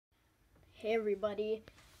Hey everybody,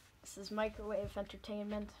 this is Microwave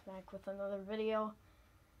Entertainment back with another video.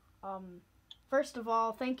 First of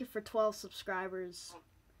all, thank you for 12 subscribers.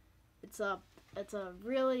 It's a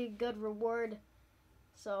really good reward.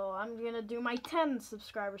 So I'm gonna do my 10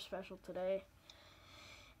 subscriber special today,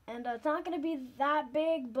 and it's not gonna be that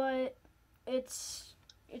big, but it's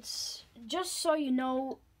just so you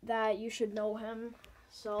know that you should know him.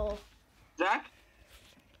 So Zach?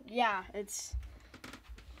 Yeah, it's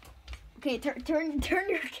okay. Turn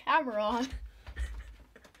your camera on.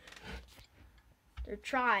 Or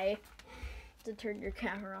try to turn your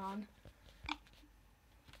camera on.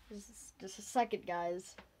 Just a second,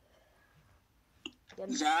 guys.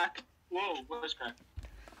 Zach? Whoa, what's crap?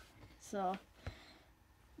 So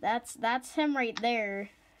that's him right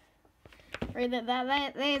there. Right,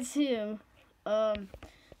 that's him. Oh,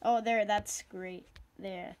 there. That's great.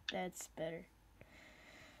 There, that's better.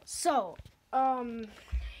 So,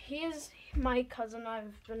 he is my cousin.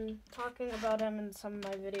 I've been talking about him in some of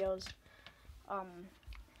my videos.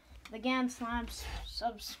 The Gan Slams,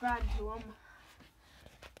 subscribe to him.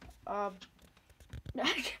 Are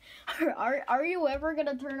you ever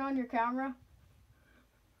gonna turn on your camera?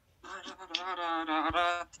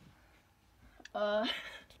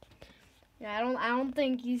 Yeah, I don't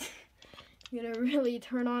think he's gonna really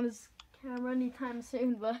turn on his camera anytime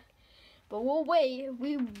soon, but we'll wait.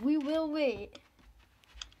 We will wait.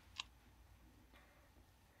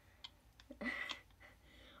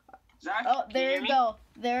 Zach, Oh, there you go.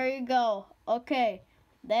 There you go. Okay,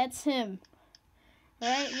 that's him.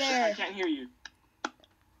 Right there. I can't hear you.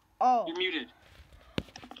 Oh. You're muted.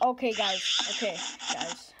 Okay, guys. Okay,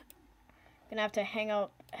 guys. Gonna have to hang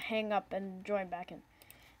up, and join back in.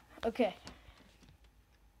 Okay.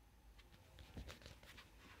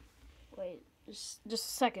 Wait, just a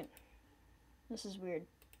second. This is weird.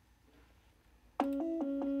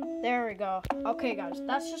 There we go. Okay, guys,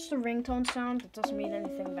 that's just a ringtone sound. It doesn't mean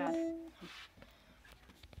anything bad.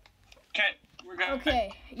 Okay, we're good.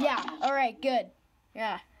 Okay, yeah, alright, good.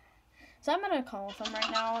 Yeah. So I'm gonna call with him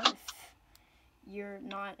right now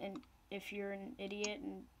if you're an idiot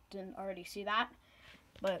and didn't already see that.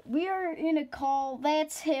 But we are in a call.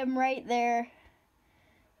 That's him right there.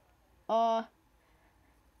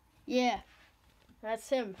 Yeah. That's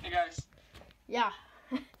him. Hey guys. Yeah.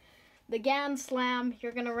 The Gan Slam.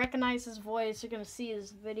 You're gonna recognize his voice. You're gonna see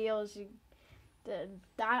his videos.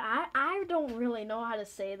 I don't really know how to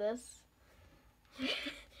say this.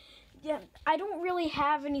 Yeah, I don't really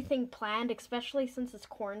have anything planned, especially since it's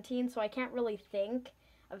quarantine, so I can't really think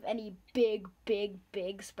of any big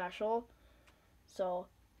special. So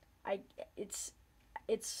it's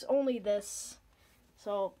only this.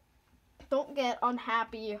 So don't get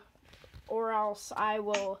unhappy, or else I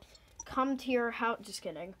will come to your house. Just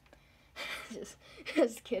kidding.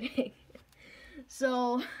 just kidding.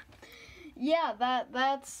 So yeah,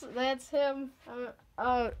 that's him.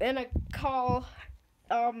 In a call.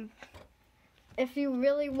 If you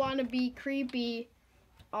really want to be creepy,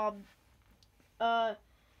 I'm not.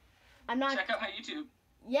 Check out my YouTube.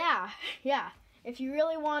 Yeah. If you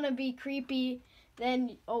really want to be creepy,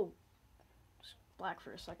 then it's black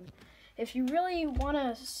for a second. If you really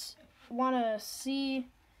wanna see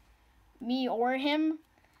me or him,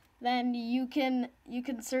 then you can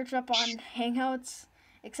search up on Hangouts.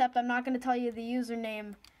 Except I'm not gonna tell you the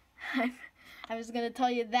username. I'm just gonna tell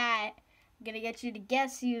you that. I'm gonna get you to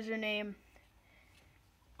guess the username.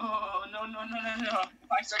 Oh, no.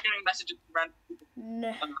 If I start getting messages from random people.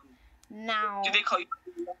 Now. Do they call you?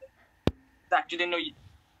 Zach, do they know your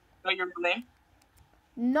real name?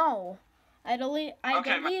 No. I deleted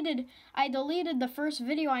the first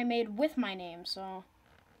video I made with my name, so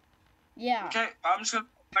yeah. Okay, I'm just gonna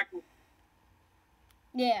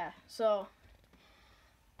Yeah, so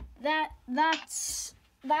that's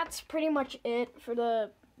pretty much it for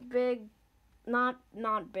the big not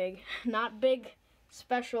big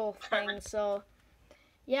special thing. So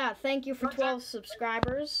yeah, thank you for 12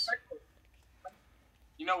 subscribers.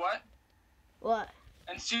 You know what? What?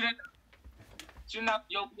 And soon enough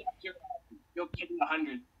you'll be hitting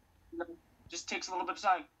 100. Just takes a little bit of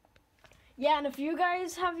time. Yeah, and if you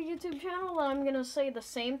guys have a YouTube channel, then I'm gonna say the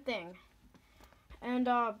same thing. And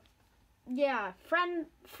yeah, friend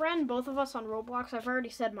both of us on Roblox. I've already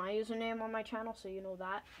said my username on my channel, so you know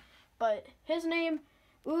that. But his name,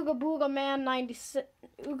 Ooga Booga Man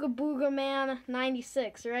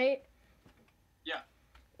 96, right? Yeah.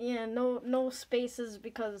 Yeah, no spaces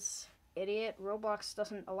because idiot, Roblox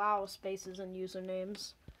doesn't allow spaces in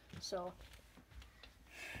usernames. So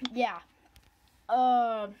yeah.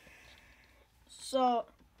 So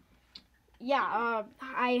yeah,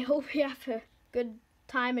 I hope you have a good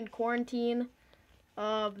time in quarantine.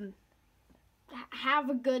 Have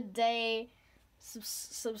a good day.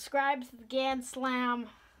 Subscribe to the Gan Slam.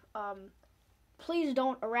 Please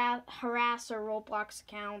don't harass our Roblox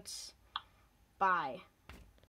accounts. Bye.